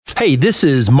Hey, this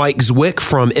is Mike Zwick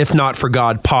from If Not For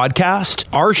God podcast.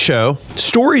 Our show,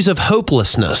 stories of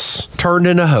hopelessness turned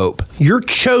into hope. Your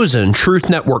chosen Truth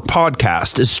Network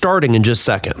podcast is starting in just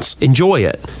seconds. Enjoy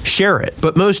it, share it,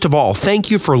 but most of all,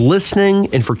 thank you for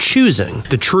listening and for choosing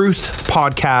the Truth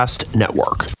Podcast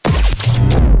Network.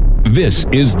 This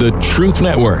is the Truth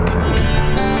Network.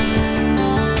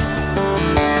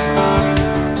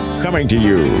 Coming to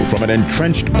you from an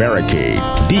entrenched barricade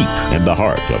deep in the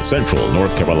heart of central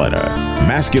North Carolina.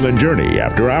 Masculine Journey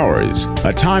After Hours.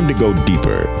 A time to go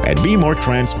deeper and be more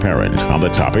transparent on the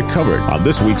topic covered on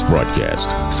this week's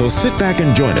broadcast. So sit back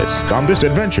and join us on this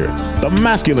adventure. The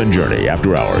Masculine Journey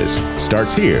After Hours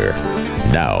starts here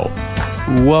now.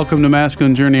 Welcome to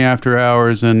Masculine Journey After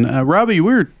Hours. And Robbie,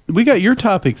 we got your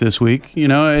topic this week. You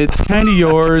know, it's kind of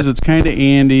yours, it's kind of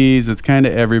Andy's, it's kind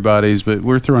of everybody's, but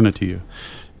we're throwing it to you.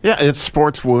 Yeah, it's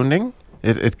sports wounding.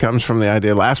 It comes from the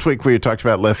idea. Last week we talked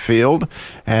about left field,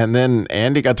 and then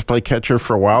Andy got to play catcher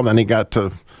for a while. Then he got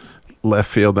to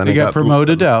left field. Then he got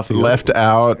promoted to outfield. Left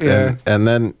out, yeah. and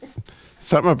then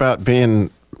something about being.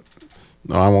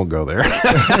 No, I won't go there.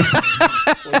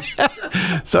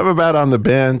 Something about on the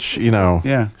bench, you know.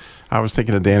 Yeah. I was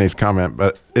thinking of Danny's comment,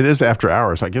 but it is after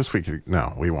hours. I guess we could.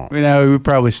 No, we won't. No, we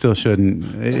probably still shouldn't.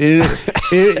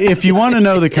 If you want to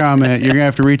know the comment, you're going to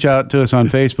have to reach out to us on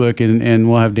Facebook, and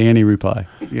we'll have Danny reply.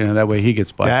 You know, that way he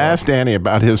gets by. I asked Danny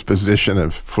about his position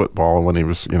of football when he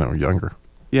was, younger.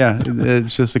 Yeah,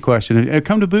 it's just a question.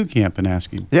 Come to boot camp and ask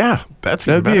him. Yeah,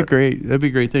 that'd be a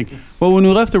great thing. Well, when we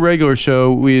left the regular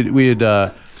show,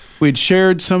 we'd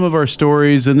shared some of our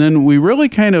stories, and then we really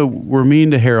kind of were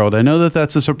mean to Harold. I know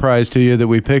that's a surprise to you that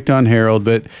we picked on Harold,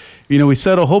 but we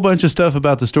said a whole bunch of stuff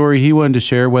about the story he wanted to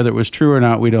share. Whether it was true or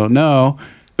not, we don't know,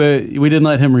 but we didn't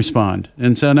let him respond.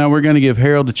 And so now we're going to give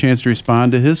Harold a chance to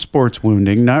respond to his sports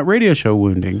wounding, not radio show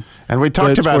wounding. And we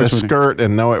talked about his skirt,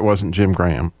 and no, it wasn't Jim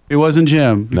Graham. It wasn't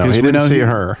Jim. No, he didn't see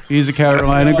her. He's a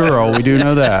Carolina girl. We do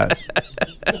know that.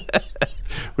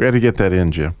 We had to get that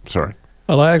in, Jim. Sorry.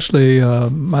 Well, actually,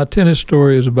 my tennis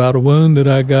story is about a wound that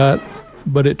I got,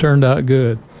 but it turned out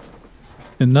good.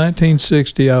 In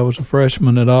 1960, I was a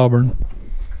freshman at Auburn,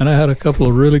 and I had a couple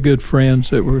of really good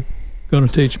friends that were going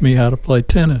to teach me how to play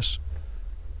tennis.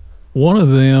 One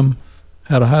of them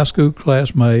had a high school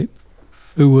classmate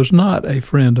who was not a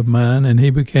friend of mine, and he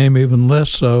became even less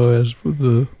so as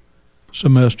the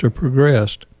semester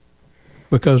progressed.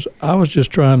 Because I was just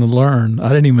trying to learn. I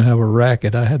didn't even have a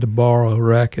racket. I had to borrow a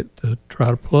racket to try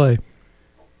to play.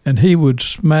 And he would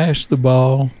smash the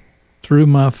ball through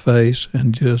my face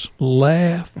and just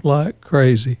laugh like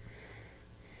crazy.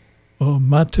 Well,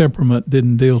 my temperament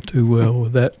didn't deal too well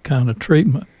with that kind of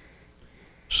treatment.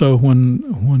 So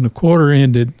when the quarter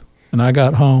ended and I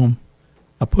got home,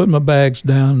 I put my bags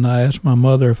down and I asked my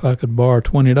mother if I could borrow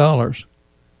 $20.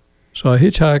 So I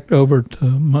hitchhiked over to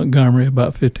Montgomery,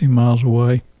 about 15 miles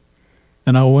away,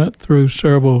 and I went through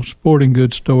several sporting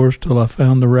goods stores till I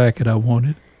found the racket I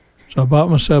wanted. So I bought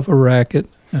myself a racket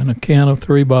and a can of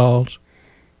 3 balls,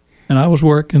 and I was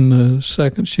working the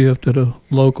second shift at a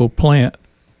local plant.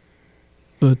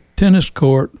 The tennis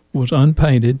court was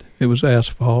unpainted. It was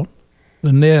asphalt.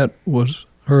 The net was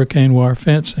hurricane wire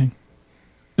fencing.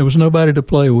 There was nobody to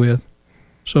play with.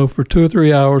 So for 2 or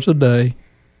 3 hours a day,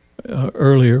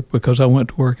 earlier, because I went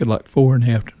to work at like 4 in the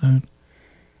afternoon,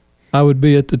 I would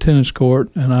be at the tennis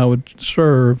court and I would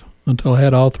serve until I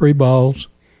had all 3 balls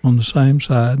on the same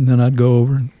side, and then I'd go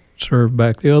over and serve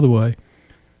back the other way.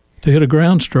 To hit a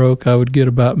ground stroke, I would get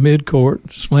about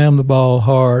mid-court, slam the ball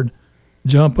hard,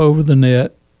 jump over the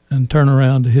net, and turn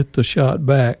around to hit the shot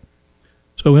back.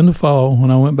 So in the fall, when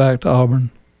I went back to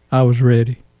Auburn, I was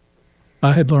ready.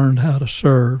 I had learned how to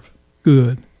serve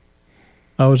good.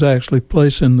 I was actually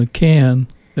placing the can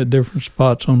at different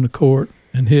spots on the court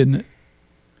and hitting it.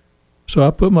 So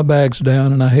I put my bags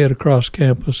down and I head across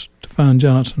campus to find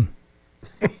Johnson.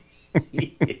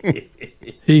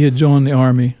 He had joined the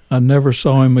Army. I never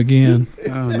saw him again.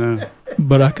 Oh no!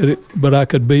 But I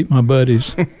could beat my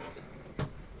buddies.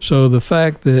 So the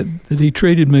fact that he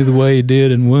treated me the way he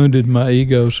did and wounded my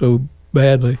ego so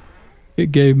badly,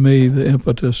 it gave me the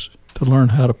impetus to learn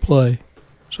how to play.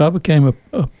 So I became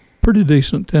a pretty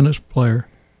decent tennis player,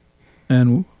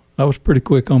 and I was pretty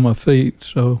quick on my feet,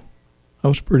 so I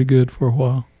was pretty good for a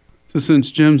while. So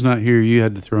since Jim's not here, you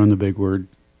had to throw in the big word,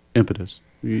 impetus.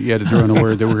 You had to throw in a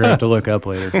word that we're going to have to look up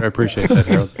later. I appreciate that,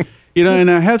 Harold. And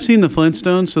I have seen the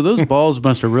Flintstones, so those balls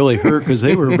must have really hurt because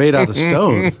they were made out of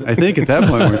stone, I think, at that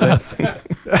point, weren't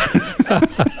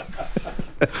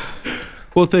they?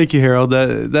 Well, thank you, Harold.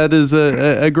 That is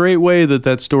a great way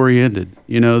that story ended.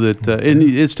 You know that, and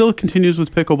it still continues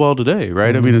with pickleball today,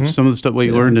 right? I mean, it's some of the stuff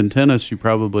we learned in tennis, you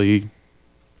probably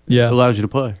allows you to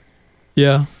play.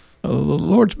 Yeah, the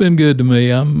Lord's been good to me.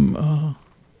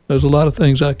 There's a lot of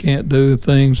things I can't do,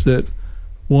 things that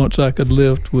once I could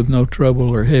lift with no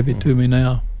trouble are heavy to me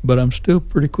now. But I'm still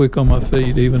pretty quick on my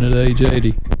feet, even at age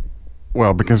 80.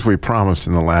 Well, because we promised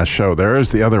in the last show, there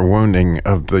is the other wounding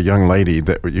of the young lady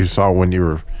that you saw when you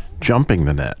were jumping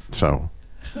the net. So,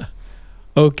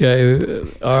 okay,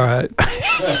 all right.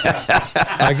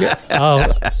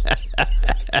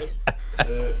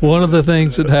 One of the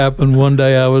things that happened one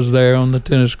day, I was there on the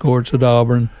tennis courts at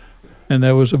Auburn, and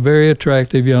there was a very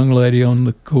attractive young lady on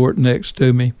the court next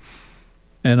to me,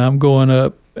 and I'm going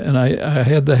up, and I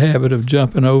had the habit of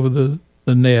jumping over the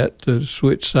net to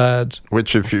switch sides.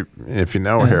 Which, if you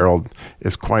know, Harold,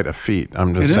 is quite a feat.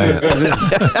 I'm just saying.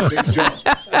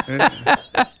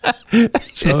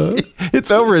 So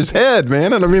it's over his head,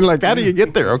 man. And I mean, like, how do you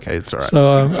get there? Okay, it's all right.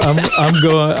 So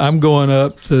I'm going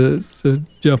up to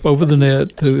jump over the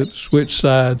net to switch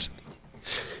sides,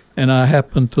 and I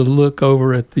happened to look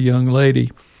over at the young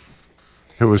lady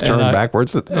who was turned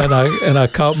backwards, and I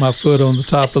caught my foot on the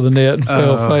top of the net and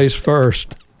fell face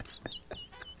first.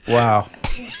 Wow.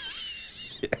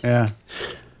 Yeah.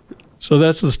 So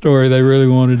that's the story they really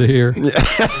wanted to hear.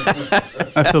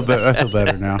 I feel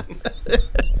better now.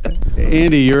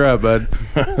 Andy, you're up, bud.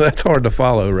 That's hard to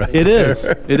follow, right? It is.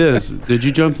 It is. Did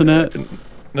you jump the net?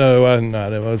 No, I'm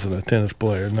not. I wasn't a tennis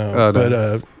player, no. Oh,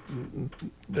 no.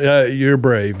 But you're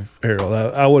brave, Harold.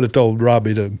 I would have told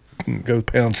Robbie to go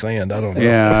pound sand. I don't know.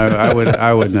 Yeah,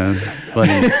 I wouldn't have let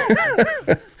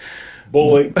him.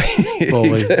 Bully.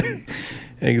 Bully.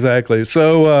 Exactly.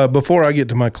 So before I get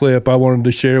to my clip, I wanted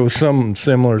to share with something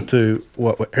similar to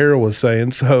what Harold was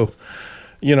saying. So,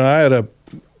 you know,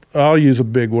 I'll use a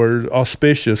big word,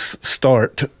 auspicious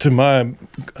start to my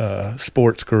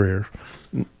sports career.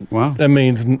 Wow. That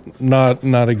means not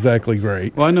exactly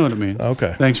great. Well, I know what it means.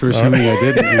 Okay. Thanks for assuming I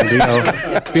didn't, Andy.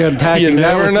 I'll be unpacking You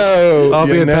never know. I'll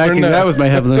You be never unpacking know. that with my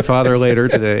Heavenly Father later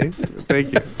today.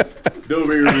 Thank you.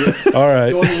 All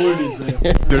right.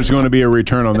 There's going to be a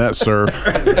return on that serve.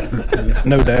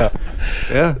 No doubt.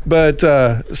 Yeah. But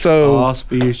so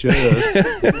Auspicious.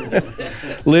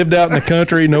 lived out in the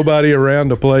country, nobody around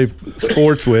to play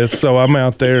sports with, so I'm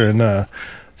out there, and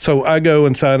so I go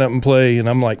and sign up and play, and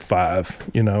I'm like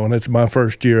 5, you know, and it's my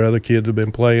first year. Other kids have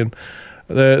been playing.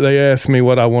 They asked me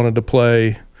what I wanted to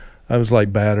play. I was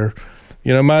like batter.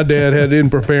 You know, my dad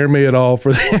didn't prepare me at all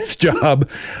for this job.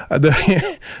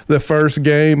 The first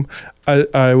game,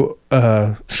 I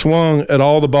swung at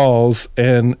all the balls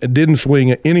and didn't swing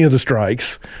at any of the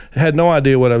strikes. I had no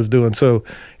idea what I was doing. So,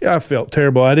 yeah, I felt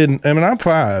terrible. I'm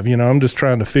 5, you know, I'm just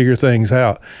trying to figure things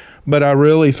out. But I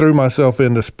really threw myself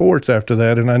into sports after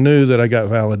that, and I knew that I got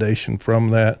validation from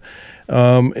that.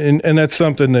 And that's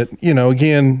something that, you know,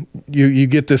 again, you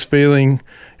get this feeling.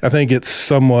 I think it's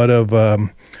somewhat of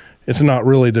it's not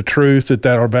really the truth that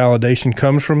our validation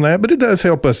comes from that, but it does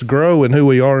help us grow in who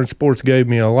we are, and sports gave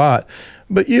me a lot.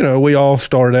 But, you know, we all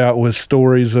start out with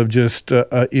stories of just,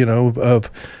 you know, of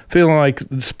feeling like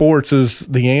sports is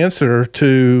the answer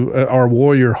to our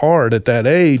warrior heart at that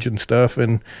age and stuff.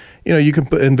 And, you know, you can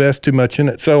invest too much in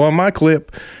it. So on my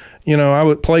clip, you know,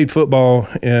 I played football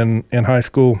in high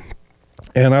school,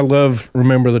 and I love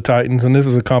Remember the Titans, and this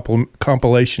is a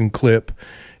compilation clip.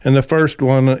 And the first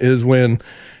one is when,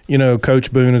 you know,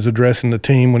 Coach Boone is addressing the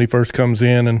team when he first comes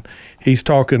in, and he's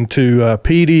talking to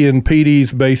Petey, and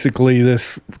Petey's basically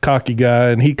this cocky guy,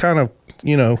 and he kind of,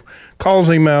 you know, calls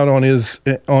him out on his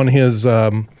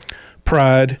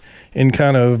pride and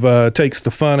kind of takes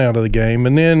the fun out of the game.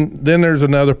 And then there's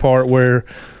another part where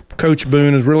Coach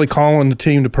Boone is really calling the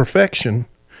team to perfection.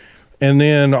 And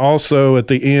then also at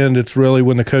the end, it's really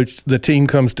when the team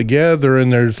comes together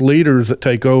and there's leaders that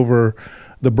take over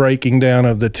the breaking down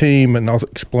of the team, and I'll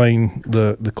explain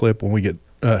the clip when we get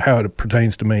how it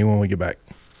pertains to me when we get back.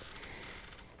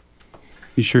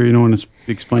 You sure you don't want to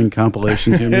explain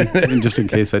compilation to me? Just in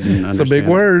case I didn't understand. It's a big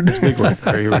word. It's a big word.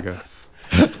 All right, here we go.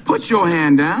 Put your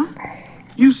hand down.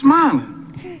 You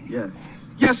smiling?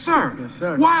 Yes. Yes, sir. Yes,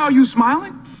 sir. Why are you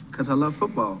smiling? Because I love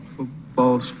football.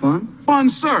 Football's fun. Fun,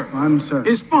 sir. Fun, sir.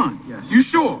 It's fun. Yes. You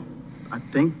sure? I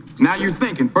think. Now you're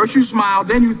thinking. First you smile,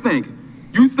 then you think.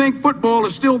 You think football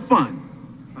is still fun?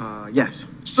 Yes.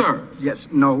 Sir.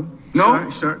 Yes. No. No?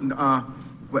 Sir.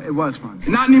 Well, it was fun.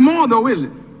 Not anymore, though, is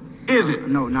it? Is it?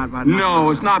 No, not by. No,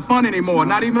 it's not fun anymore. No.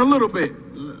 Not even a little bit.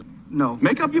 No.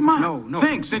 Make up your mind. No.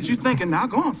 Think. Since you're thinking now,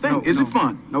 go on, think. No, Is no. it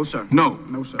fun? No, sir. No.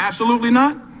 No, sir. Absolutely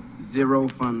not? Zero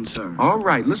fun, sir. All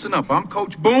right, listen up. I'm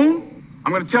Coach Boone.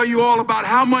 I'm going to tell you all about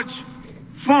how much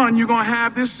fun you're going to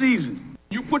have this season.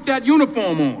 You put that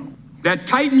uniform on, that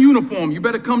Titan uniform, you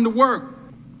better come to work.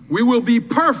 We will be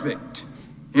perfect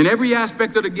in every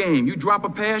aspect of the game. You drop a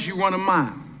pass, you run a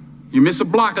mile. You miss a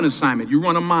blocking assignment, you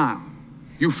run a mile.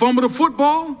 You fumble the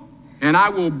football, and I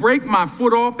will break my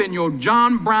foot off in your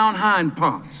John Brown hind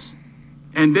parts.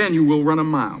 And then you will run a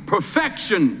mile.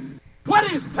 Perfection. What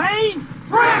is pain?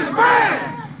 Fresh bread.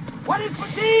 What is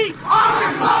fatigue?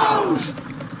 Ugly clothes.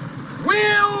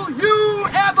 Will you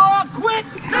ever quit?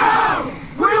 No!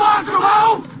 We want some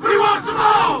more! We want some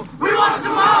more! We want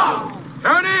some more!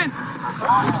 Turn in!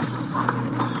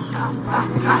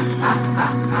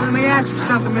 Let me ask you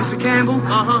something, Mr. Campbell.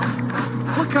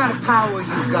 What kind of power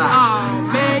you got?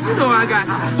 Oh, man, you know I got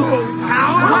some soul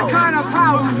power. What kind of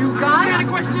power you got? What kind of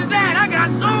question is that? I got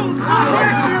soul power.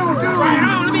 Yes, you do. Right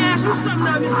on, let me ask you something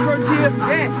now, Mr. Bertier.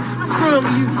 Yes. How strong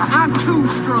are you? I'm too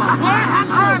strong. What? How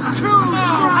strong? I'm too strong.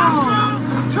 How strong?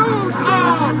 Too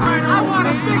strong. Right on. I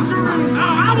want a victory.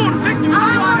 Oh, I want a victory.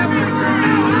 I want a victory.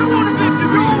 I want a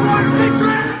victory. You want a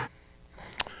victory?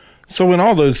 So in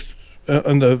all those,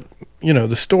 and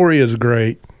the story is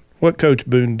great. What Coach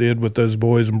Boone did with those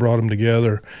boys and brought them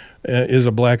together is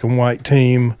a black and white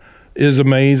team is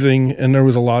amazing, and there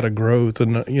was a lot of growth.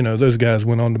 And those guys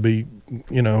went on to be,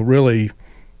 really,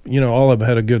 all of them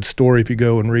had a good story if you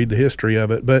go and read the history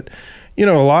of it. But a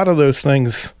lot of those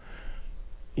things,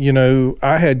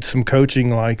 I had some coaching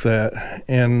like that,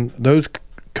 and those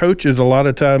coaches a lot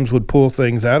of times would pull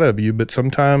things out of you, but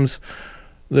sometimes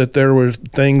that there were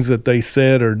things that they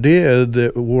said or did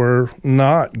that were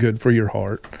not good for your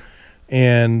heart.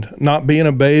 And not being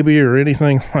a baby or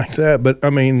anything like that, but I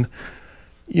mean,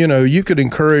 you could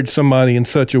encourage somebody in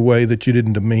such a way that you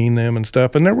didn't demean them and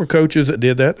stuff. And there were coaches that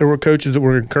did that. There were coaches that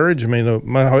were encouraging me.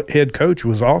 My head coach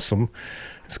was awesome.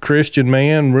 He's a Christian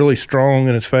man, really strong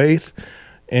in his faith.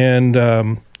 And,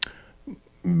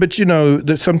 but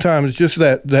that sometimes just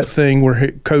that thing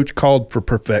where coach called for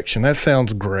perfection, that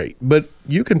sounds great. But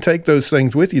you can take those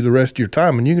things with you the rest of your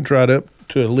time, and you can try to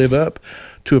live up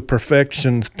to a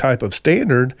perfection type of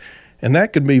standard, and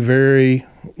that could be very,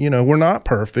 we're not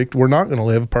perfect. We're not going to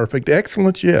live perfect.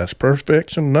 Excellence, yes.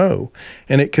 Perfection, no.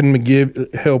 And it can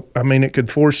help. I mean, it could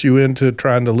force you into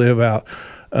trying to live out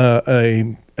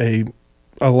a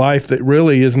life that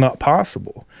really is not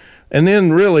possible. And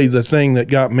then really the thing that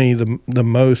got me the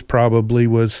most probably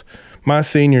was my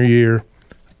senior year.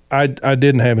 I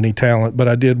didn't have any talent, but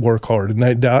I did work hard.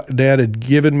 And Dad had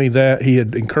given me that. He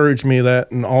had encouraged me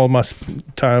that in all my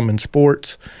time in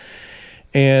sports.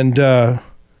 And I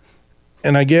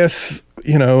guess,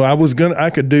 I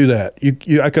could do that.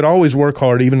 I could always work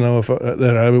hard, even though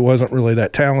that I wasn't really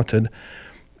that talented.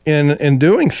 And in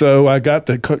doing so, I got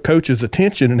the coach's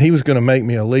attention, and he was going to make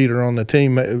me a leader on the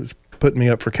team. It was putting me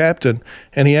up for captain,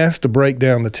 and he asked to break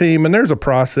down the team. And there's a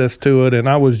process to it, and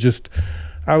I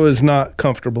was not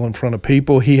comfortable in front of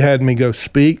people. He had me go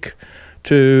speak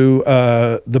to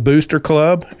the booster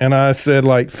club, and I said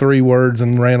like 3 words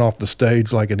and ran off the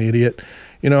stage like an idiot.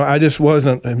 I just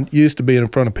wasn't used to being in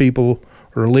front of people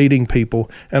or leading people.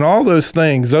 And all those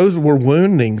things, those were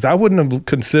woundings. I wouldn't have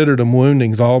considered them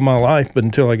woundings all my life, but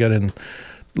until I got in,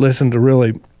 listened to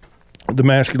really the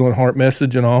Masculine Heart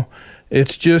message and all.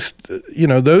 It's just,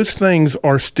 those things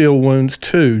are still wounds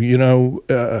too.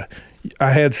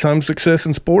 I had some success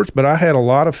in sports, but I had a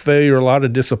lot of failure, a lot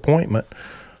of disappointment.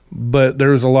 But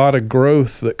there's a lot of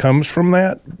growth that comes from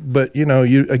that. But,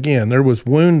 again, there was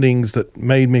woundings that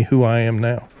made me who I am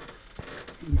now.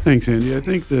 Thanks, Andy. I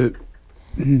think that,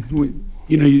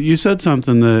 you said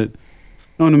something that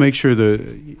I want to make sure that,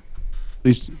 at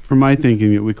least from my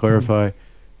thinking, that we clarify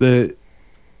that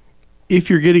if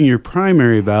you're getting your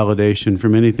primary validation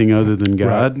from anything other than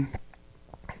God, right,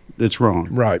 that's wrong.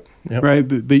 Right. Yep. Right.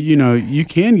 But you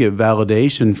can get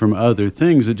validation from other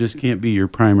things. It just can't be your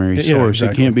primary source. Yeah,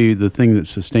 exactly. It can't be the thing that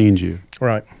sustains you.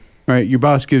 Right. Right. Your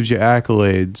boss gives you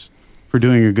accolades for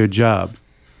doing a good job.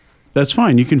 That's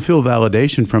fine. You can feel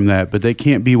validation from that, but that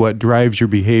can't be what drives your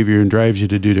behavior and drives you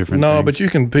to do different things. No, but you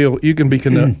can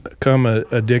become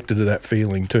addicted to that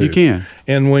feeling too. You can.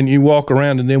 And when you walk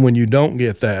around, and then when you don't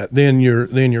get that, then you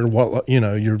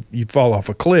fall off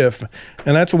a cliff.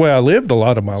 And that's the way I lived a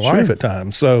lot of my life at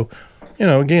times. So,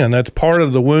 again, that's part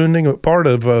of the wounding. Part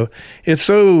of it's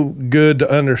so good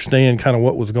to understand kind of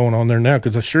what was going on there now,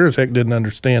 because I sure as heck didn't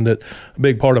understand it. A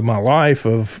big part of my life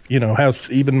of how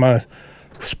even my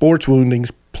sports woundings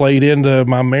played into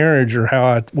my marriage, or how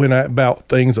I went about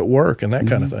things at work and that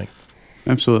kind of thing.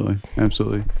 Absolutely.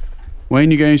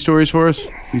 Wayne, you got any stories for us?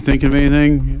 You thinking of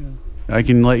anything? I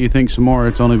can let you think some more.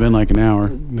 It's only been like an hour.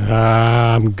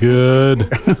 I'm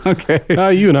good.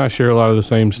 Okay. You and I share a lot of the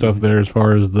same stuff there as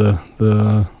far as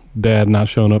the dad not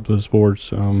showing up to the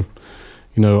sports.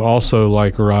 Also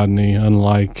like Rodney,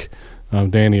 unlike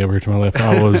Danny over here to my left,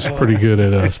 I was pretty good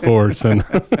at sports. And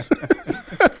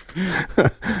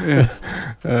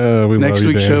next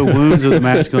week's show, Wounds of the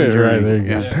Masculine Journey. Right, there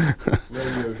you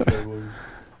go.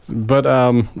 But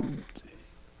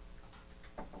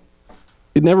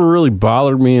it never really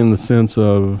bothered me in the sense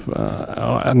of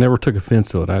I never took offense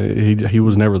to it. He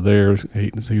was never there.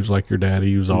 He was like your dad.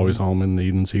 He was always home in the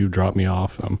evenings. He would drop me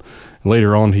off. And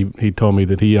later on, he told me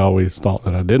that he always thought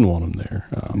that I didn't want him there,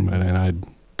 and I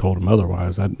told him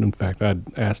otherwise. In fact, I'd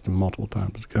asked him multiple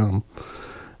times to come.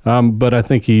 But I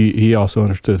think he also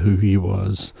understood who he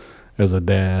was as a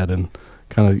dad, and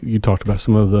kind of you talked about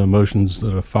some of the emotions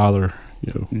that a father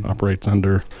operates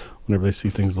under whenever they see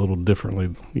things a little differently,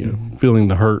 feeling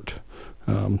the hurt.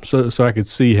 So I could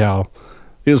see how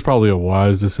it was probably a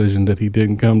wise decision that he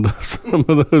didn't come to some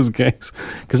of those games,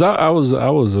 because I was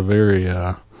a very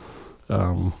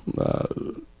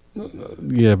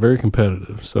very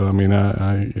competitive. So I mean,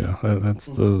 that's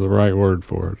the right word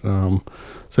for it.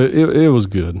 So it was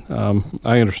good.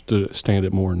 I understand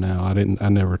it more now. I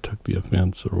never took the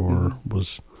offense or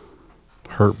was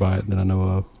hurt by it that I know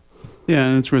of. Yeah,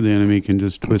 and that's where the enemy can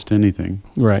just twist anything.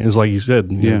 Right. It's like you said,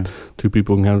 two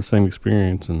people can have the same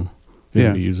experience and he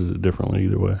uses it differently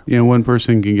either way. Yeah, one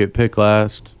person can get picked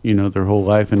last, their whole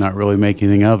life and not really make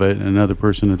anything of it, and another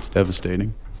person it's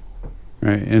devastating.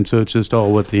 Right. And so it's just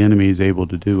all what the enemy is able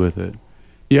to do with it.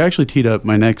 You actually teed up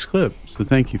my next clip, so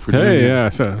thank you for doing it. Yeah,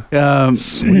 so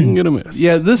swing and a miss.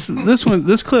 Yeah, this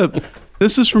clip,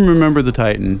 this is from Remember the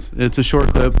Titans. It's a short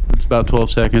clip. It's about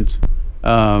 12 seconds.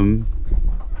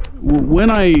 When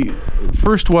I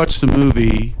first watched the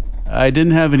movie, I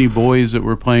didn't have any boys that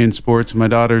were playing sports. My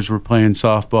daughters were playing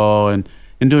softball and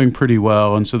doing pretty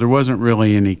well, and so there wasn't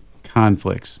really any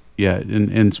conflicts yet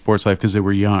in sports life because they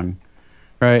were young,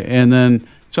 right? And then,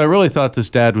 so I really thought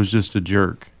this dad was just a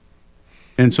jerk.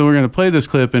 And so we're going to play this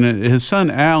clip, and his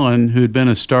son Alan, who had been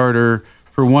a starter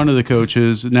for one of the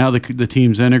coaches, now the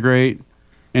teams integrate,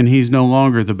 and he's no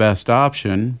longer the best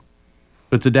option.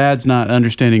 But the dad's not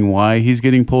understanding why he's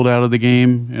getting pulled out of the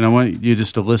game. And I want you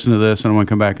just to listen to this, and I want to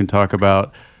come back and talk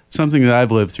about something that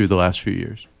I've lived through the last few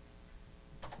years.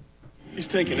 He's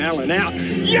taking Alan out.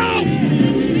 Yo!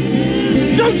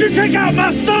 Don't you take out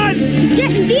my son! He's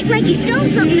getting beat like he stole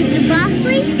something, Mr.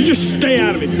 Bosley. You just stay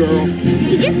out of it, girl.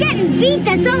 He's just getting beat,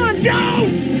 that's all I'm...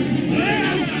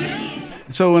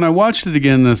 So when I watched it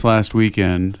again this last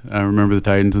weekend, I Remember the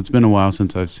Titans. It's been a while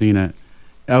since I've seen it.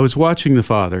 I was watching the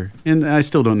father, and I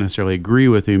still don't necessarily agree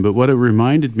with him, but what it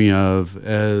reminded me of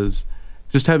as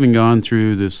just having gone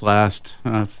through this last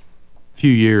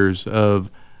few years of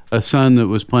a son that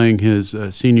was playing his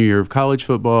senior year of college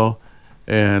football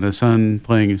and a son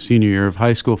playing his senior year of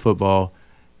high school football,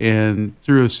 and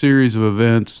through a series of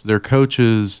events, their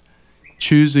coaches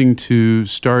choosing to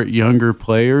start younger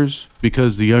players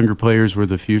because the younger players were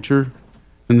the future,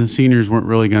 and the seniors weren't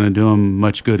really going to do them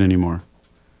much good anymore.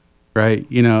 Right,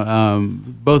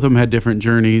 both of them had different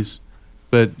journeys,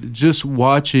 but just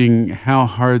watching how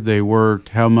hard they worked,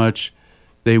 how much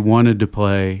they wanted to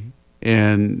play,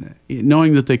 and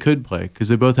knowing that they could play because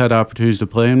they both had opportunities to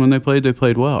play, and when they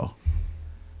played well,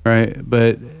 right?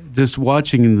 But just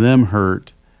watching them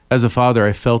hurt, as a father,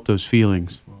 I felt those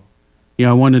feelings.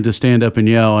 I wanted to stand up and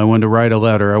yell. I wanted to write a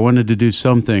letter. I wanted to do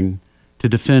something to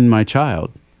defend my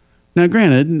child. Now,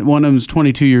 granted, one of them was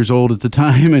 22 years old at the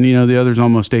time, and, the other's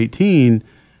almost 18.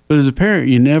 But as a parent,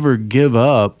 you never give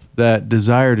up that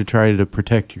desire to try to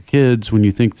protect your kids when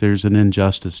you think there's an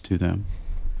injustice to them.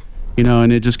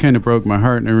 And it just kind of broke my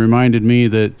heart, and it reminded me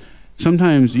that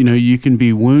sometimes, you can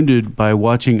be wounded by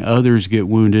watching others get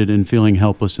wounded and feeling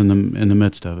helpless in the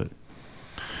midst of it.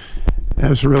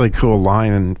 That's a really cool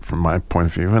line, from my point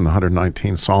of view, in the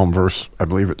 119th Psalm, verse, I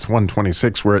believe it's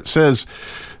 126, where it says,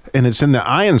 and it's in the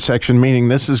iron section, meaning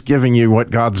this is giving you what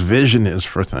God's vision is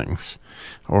for things.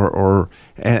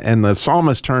 And the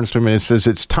psalmist turns to him and it says,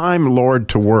 it's time, Lord,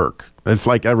 to work. It's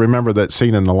like, I remember that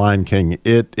scene in The Lion King,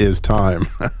 it is time.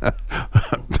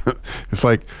 It's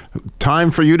like,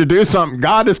 time for you to do something.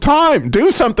 God, it's time.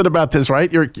 Do something about this,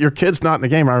 right? Your kid's not in the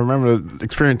game. I remember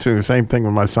experiencing the same thing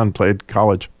when my son played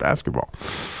college basketball.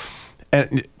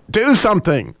 And do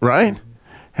something, right?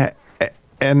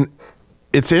 And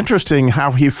it's interesting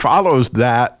how he follows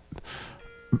that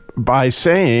by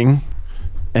saying,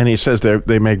 and he says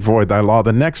they make void thy law.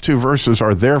 The next two verses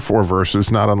are therefore verses,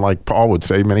 not unlike Paul would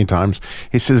say many times.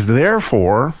 He says,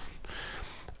 therefore,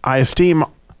 I esteem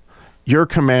your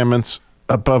commandments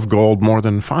above gold more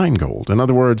than fine gold. In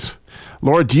other words,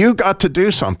 Lord, you got to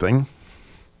do something,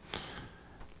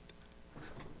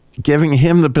 giving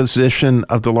him the position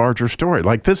of the larger story.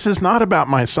 Like, this is not about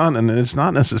my son, and it's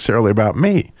not necessarily about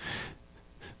me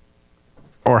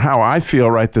or how I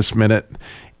feel right this minute.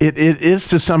 It is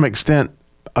to some extent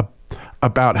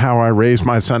about how I raise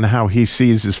my son, how he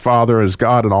sees his father as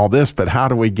God and all this, but how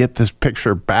do we get this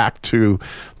picture back to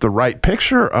the right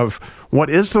picture of what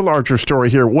is the larger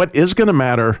story here? What is going to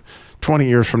matter 20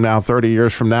 years from now, 30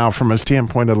 years from now, from a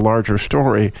standpoint of the larger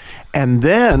story? And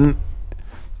then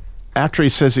after he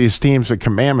says he esteems the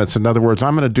commandments, in other words,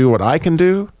 I'm going to do what I can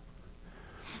do.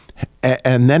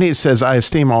 And then he says, I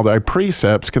esteem all thy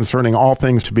precepts concerning all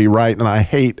things to be right, and I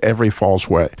hate every false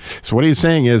way. So what he's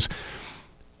saying is,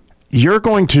 you're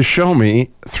going to show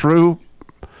me through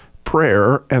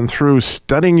prayer and through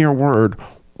studying your word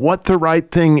what the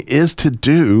right thing is to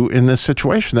do in this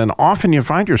situation. And often you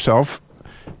find yourself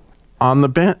on the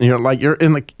bench. You're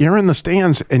in the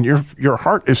stands, and your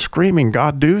heart is screaming,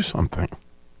 God, do something.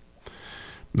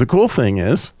 The cool thing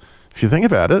is, if you think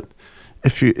about it,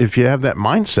 if you have that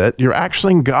mindset, you're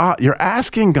asking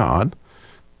God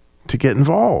to get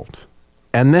involved,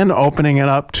 and then opening it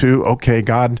up to, okay,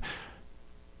 God,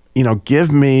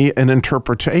 give me an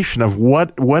interpretation of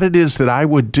what it is that I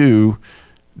would do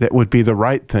that would be the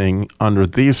right thing under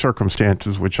these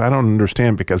circumstances, which I don't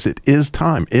understand, because it is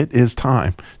time. It is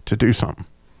time to do something.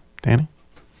 Danny?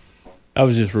 I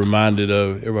was just reminded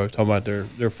of everybody was talking about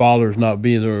their fathers not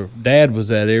being there. Dad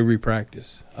was at every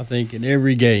practice, I think, in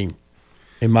every game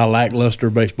in my lackluster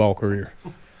baseball career.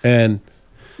 And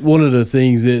one of the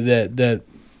things that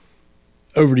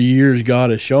over the years God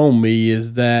has shown me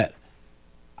is that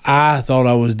I thought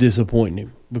I was disappointing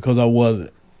him because I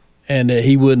wasn't, and that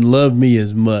he wouldn't love me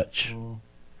as much.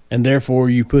 And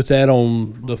therefore you put that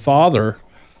on the father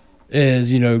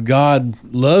as, God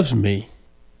loves me,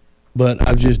 but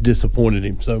I've just disappointed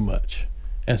him so much.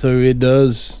 And so it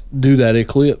does do that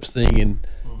eclipse thing.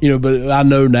 And, but I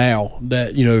know now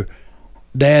that,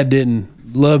 Dad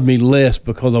didn't love me less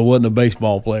because I wasn't a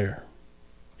baseball player.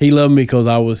 He loved me because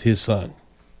I was his son,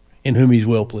 in whom he's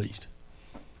well pleased.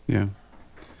 Yeah.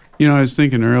 I was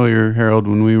thinking earlier, Harold,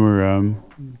 when we were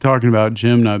talking about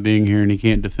Jim not being here and he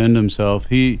can't defend himself,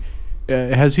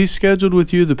 has he scheduled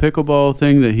with you the pickleball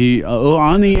thing that he,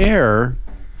 on the air,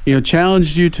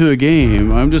 challenged you to a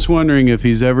game? I'm just wondering if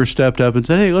he's ever stepped up and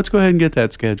said, hey, let's go ahead and get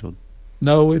that scheduled.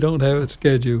 No, we don't have it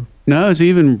scheduled. No? Has he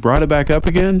even brought it back up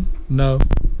again? No.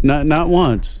 Not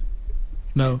once?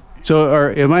 No.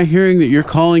 So am I hearing that you're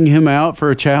calling him out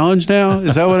for a challenge now?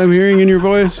 Is that what I'm hearing in your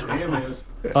voice?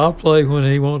 I'll play when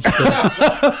he wants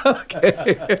to.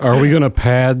 Okay. Are we going to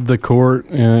pad the court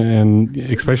and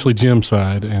especially Jim's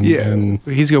side? And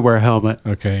he's going to wear a helmet.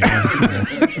 Okay.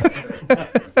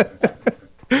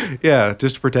 Yeah,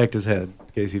 just to protect his head in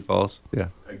case he falls. Yeah.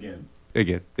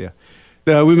 Again. Yeah.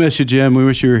 No, we miss you, Jim. We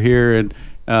wish you were here, and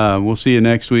we'll see you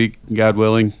next week, God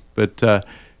willing. But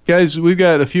guys, we've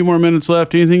got a few more minutes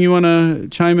left. Anything you want to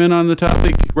chime in on the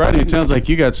topic? Rodney, it sounds like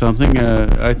you got something.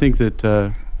 I think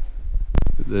that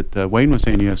Wayne was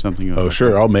saying you have something. Oh,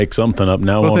 sure. I'll make something up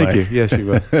now. Well, won't thank you. Yes, you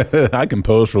will. I can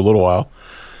pose for a little while.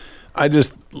 I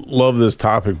just love this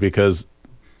topic because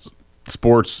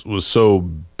sports was so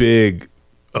big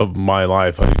of my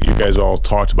life. You guys all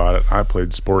talked about it. I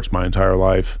played sports my entire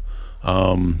life,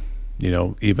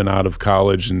 even out of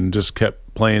college, and just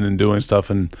kept playing and doing stuff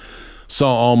and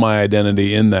saw all my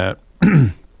identity in that.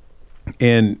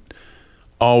 And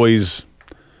always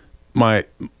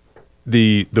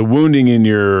the wounding in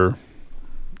your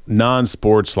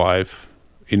non-sports life,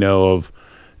 of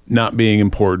not being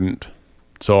important.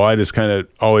 So I just kind of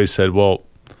always said, well,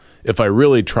 if I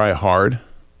really try hard,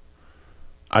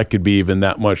 I could be even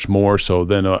that much more. So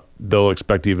then they'll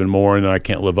expect even more, and I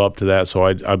can't live up to that. So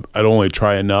I'd only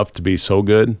try enough to be so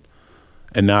good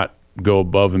and not go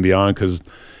above and beyond. Because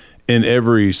in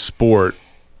every sport,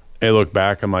 I look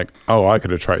back, I'm like, oh, I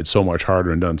could have tried so much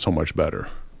harder and done so much better.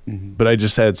 Mm-hmm. But I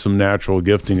just had some natural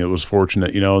gifting. It was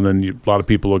fortunate, and then a lot of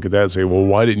people look at that and say, well,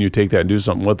 why didn't you take that and do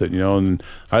something with it? And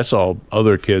I saw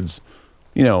other kids,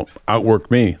 outwork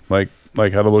me. Like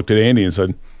I'd have looked at Andy and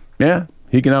said, yeah,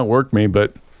 he can outwork me,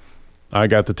 but I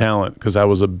got the talent because I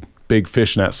was a big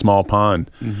fish in that small pond.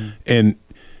 Mm-hmm. And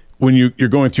when you're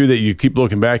going through that, you keep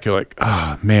looking back, you're like,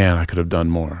 oh, man, I could have done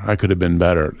more. I could have been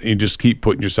better. You just keep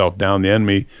putting yourself down. The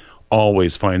enemy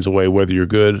always finds a way, whether you're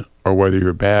good or whether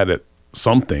you're bad at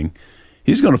something.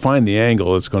 He's going to find the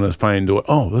angle. It's going to find,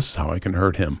 oh, this is how I can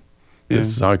hurt him. This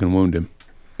is how I can wound him.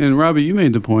 And Robbie, you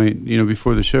made the point,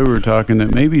 before the show we were talking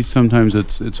that maybe sometimes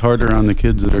it's harder on the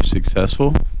kids that are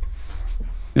successful.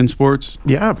 in sports?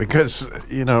 Yeah, because,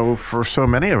 for so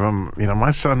many of them,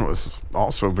 my son was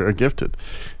also very gifted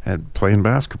at playing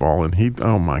basketball, and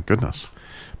oh my goodness.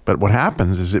 But what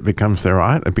happens is it becomes their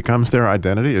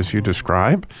identity, as you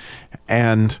describe.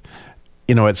 And,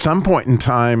 at some point in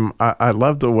time, I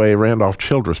love the way Randolph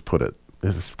Childress put it.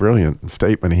 It's a brilliant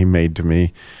statement he made to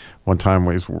me one time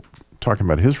when he was talking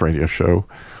about his radio show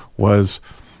was,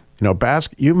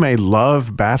 you may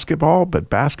love basketball,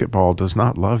 but basketball does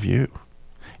not love you.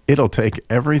 It'll take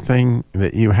everything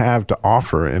that you have to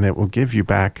offer, and it will give you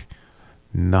back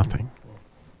nothing,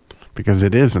 because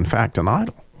it is, in fact, an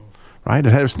idol. Right?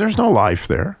 There's no life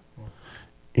there.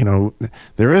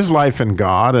 There is life in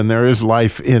God, and there is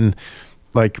life in,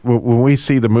 like, when we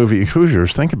see the movie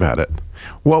Hoosiers, think about it.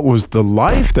 What was the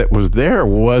life that was there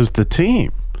was the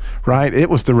team, right? It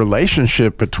was the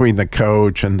relationship between the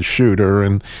coach and the shooter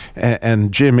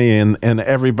and Jimmy and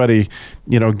everybody,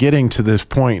 getting to this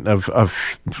point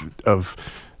of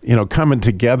coming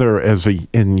together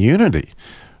in unity.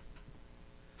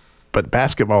 But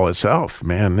basketball itself,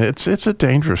 man, it's a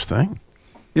dangerous thing.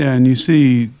 Yeah, and you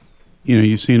see,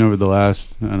 you've seen over the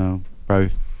last,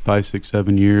 probably 5, 6,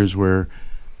 7 years where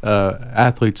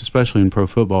athletes, especially in pro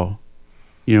football,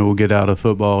 will get out of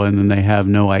football and then they have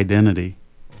no identity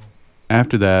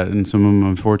after that. And some of them,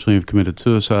 unfortunately, have committed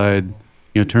suicide,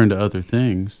 turn to other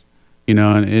things,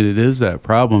 and it is that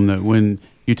problem that when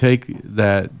you take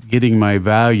that getting my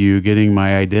value, getting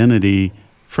my identity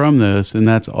from this, and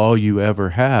that's all you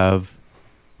ever have,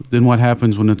 then what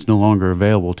happens when it's no longer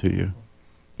available to you?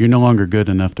 You're no longer good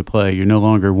enough to play. You're no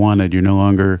longer wanted. You're no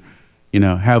longer,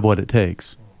 have what it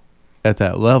takes. At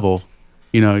that level,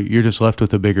 you're just left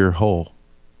with a bigger hole.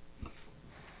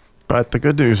 But the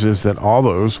good news is that all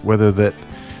those, whether that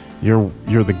you're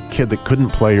the kid that couldn't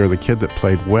play or the kid that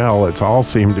played well, it's all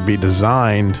seemed to be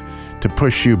designed to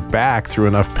push you back through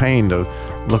enough pain to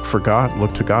look to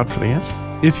God for the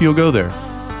answer. If you'll go there.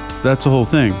 That's the whole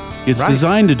thing. It's right.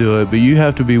 Designed to do it, but you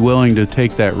have to be willing to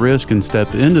take that risk and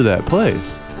step into that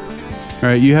place.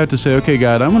 Right? You have to say, okay,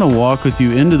 God, I'm going to walk with you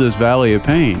into this valley of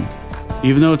pain,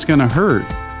 even though it's going to hurt.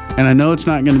 And I know it's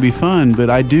not going to be fun,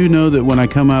 but I do know that when I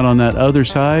come out on that other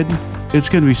side, it's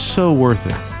going to be so worth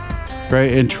it.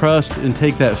 Right? And trust and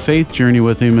take that faith journey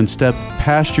with him and step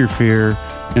past your fear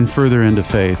and further into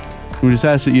faith. We just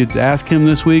ask that you ask him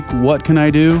this week, what can I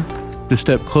do to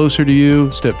step closer to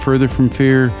you, step further from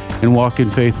fear, and walk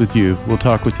in faith with you. We'll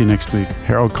talk with you next week.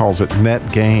 Harold calls it net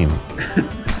gain.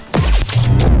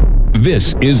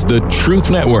 This is the Truth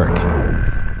Network.